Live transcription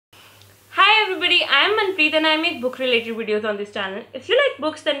everybody, I am Manpreet and I make book related videos on this channel. If you like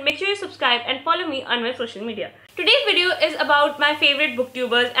books, then make sure you subscribe and follow me on my social media. Today's video is about my favorite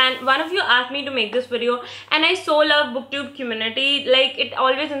booktubers, and one of you asked me to make this video, and I so love booktube community. Like, it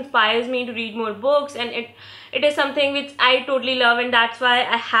always inspires me to read more books, and it is something which I totally love, and that's why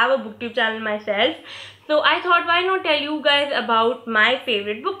I have a booktube channel myself. So I thought, why not tell you guys about my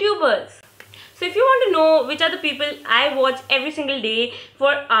favorite booktubers. So if you want to know which are the people I watch every single day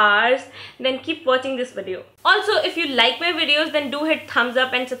for hours, then keep watching this video. Also, if you like my videos, then do hit thumbs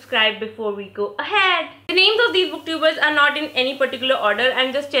up and subscribe before we go ahead. The names of these booktubers are not in any particular order.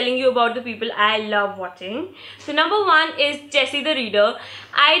 I'm just telling you about the people I love watching. So number one is Jesse the Reader.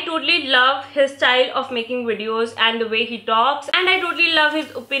 I totally love his style of making videos and the way he talks, and I totally love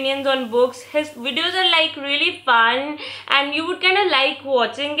his opinions on books. His videos are like really fun and you would kind of like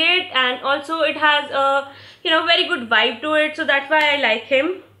watching it, and also it has a very good vibe to it, so that's why I like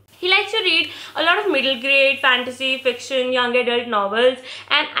him. He likes to read a lot of middle grade, fantasy, fiction, young adult novels,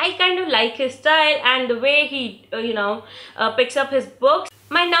 and I kind of like his style and the way he picks up his books.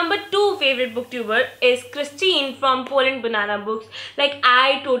 My number two favorite booktuber is Christine from Poland Banana Books. Like,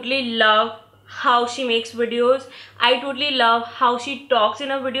 I totally love how she makes videos. I totally love how she talks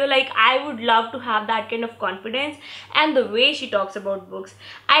in a video. Like, I would love to have that kind of confidence and the way she talks about books.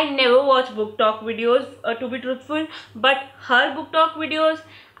 I never watch book talk videos to be truthful, but her book talk videos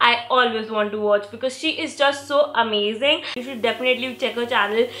I always want to watch because she is just so amazing. You should definitely check her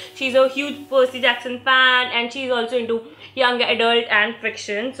channel. She's a huge Percy Jackson fan and she's also into young adult and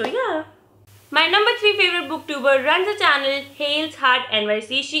fiction. So yeah. My number three favorite booktuber runs a channel, Hale's Heart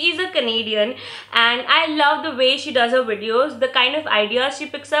NYC. She is a Canadian and I love the way she does her videos, the kind of ideas she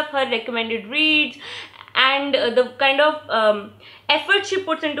picks up, her recommended reads, and the kind of effort she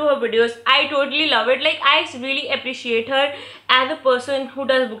puts into her videos. I totally love it. Like, I really appreciate her as a person who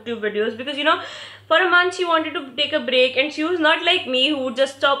does booktube videos, because for a month she wanted to take a break and she was not like me who would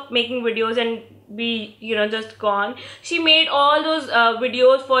just stop making videos and be just gone. She made all those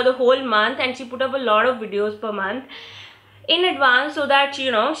videos for the whole month, and she put up a lot of videos per month in advance so that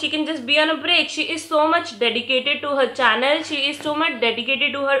she can just be on a break. She is so much dedicated to her channel. She is so much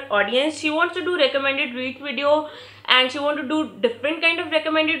dedicated to her audience. She wants to do recommended reads video, and she wants to do different kind of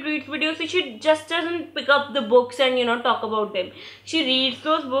recommended reads videos. So she just doesn't pick up the books and talk about them. She reads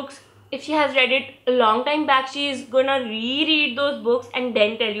those books. If she has read it a long time back, she is gonna reread those books and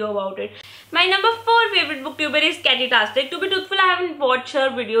then tell you about it. My number four favorite booktuber is Cattastic. To be truthful, I haven't watched her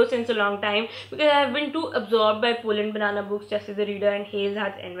videos since a long time because I have been too absorbed by Poland Banana Books, Jesse the Reader, and Hale's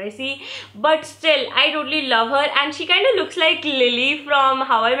Heart NYC. But still, I totally love her, and she kind of looks like Lily from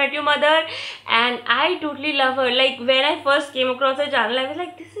How I Met Your Mother, and I totally love her. Like, when I first came across her channel, I was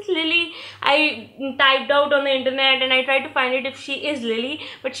like, this is Lily. I typed out on the internet and I tried to find it if she is Lily,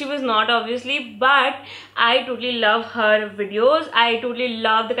 but she was not, obviously. But I totally love her videos. I totally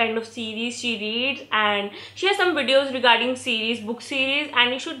love the kind of series she reads, and she has some videos regarding book series,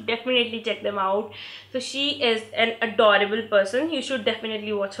 and you should definitely check them out. So she is an adorable person. You should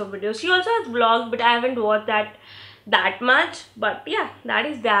definitely watch her videos. She also has vlogs, but I haven't watched that much. But yeah, that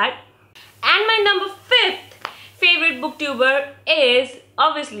is that. And my number fifth favorite booktuber is,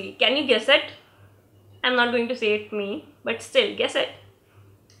 obviously, can you guess it? I'm not going to say it me, but still, guess it.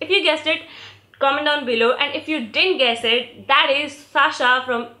 If you guessed it, comment down below, and if you didn't guess it, that is Sasha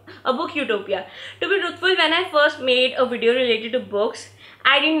from A Book Utopia. To be truthful, when I first made a video related to books,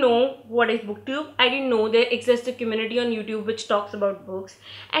 I didn't know what is booktube. I didn't know there exists a community on YouTube which talks about books,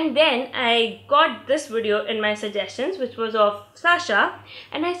 and then I got this video in my suggestions, which was of Sasha,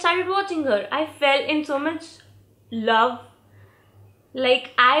 and I started watching her. I fell in so much love.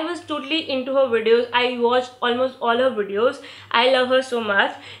 Like, I was totally into her videos. I watched almost all her videos. I love her so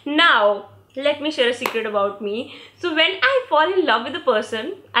much. Now, let me share a secret about me. So when I fall in love with a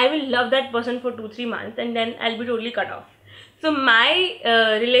person, I will love that person for 2-3 months and then I'll be totally cut off. So my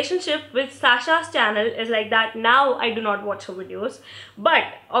relationship with Sasha's channel is like that. Now I do not watch her videos, but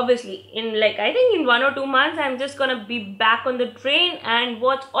obviously in I think in 1 or 2 months, I'm just gonna be back on the train and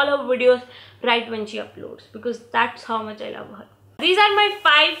watch all her videos right when she uploads, because that's how much I love her. These are my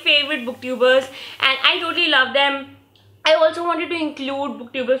 5 favorite booktubers and I totally love them. I also wanted to include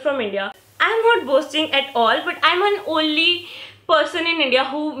booktubers from India. I'm not boasting at all, but I'm an only person in India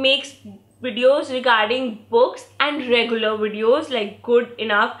who makes videos regarding books, and regular videos, like good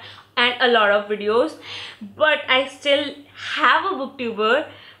enough and a lot of videos. But I still have a booktuber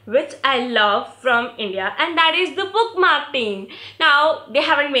which I love from India, and that is the Bookmark team. Now, they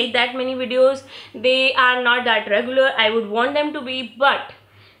haven't made that many videos. They are not that regular. I would want them to be, but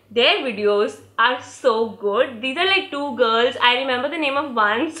Their videos are so good. These are like two girls. I remember the name of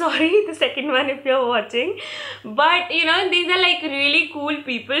one. Sorry, the second one if you're watching. But you know, these are like really cool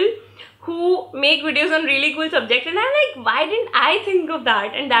people who make videos on really cool subjects, and I'm like, why didn't I think of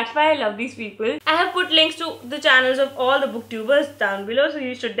that? And that's why I love these people. I have put links to the channels of all the booktubers down below, so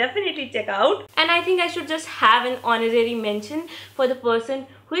you should definitely check out. And I think I should just have an honorary mention for the person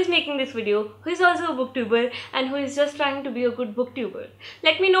who is making this video, who is also a booktuber and who is just trying to be a good booktuber.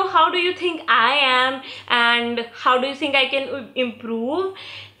 Let me know, how do you think I am and how do you think I can improve?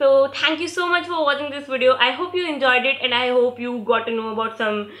 So thank you so much for watching this video. I hope you enjoyed it, and I hope you got to know about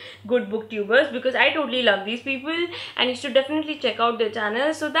some good booktubers, because I totally love these people and you should definitely check out their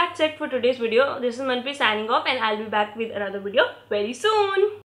channel. So that's it for today's video. This is Manpreet signing off, and I'll be back with another video very soon.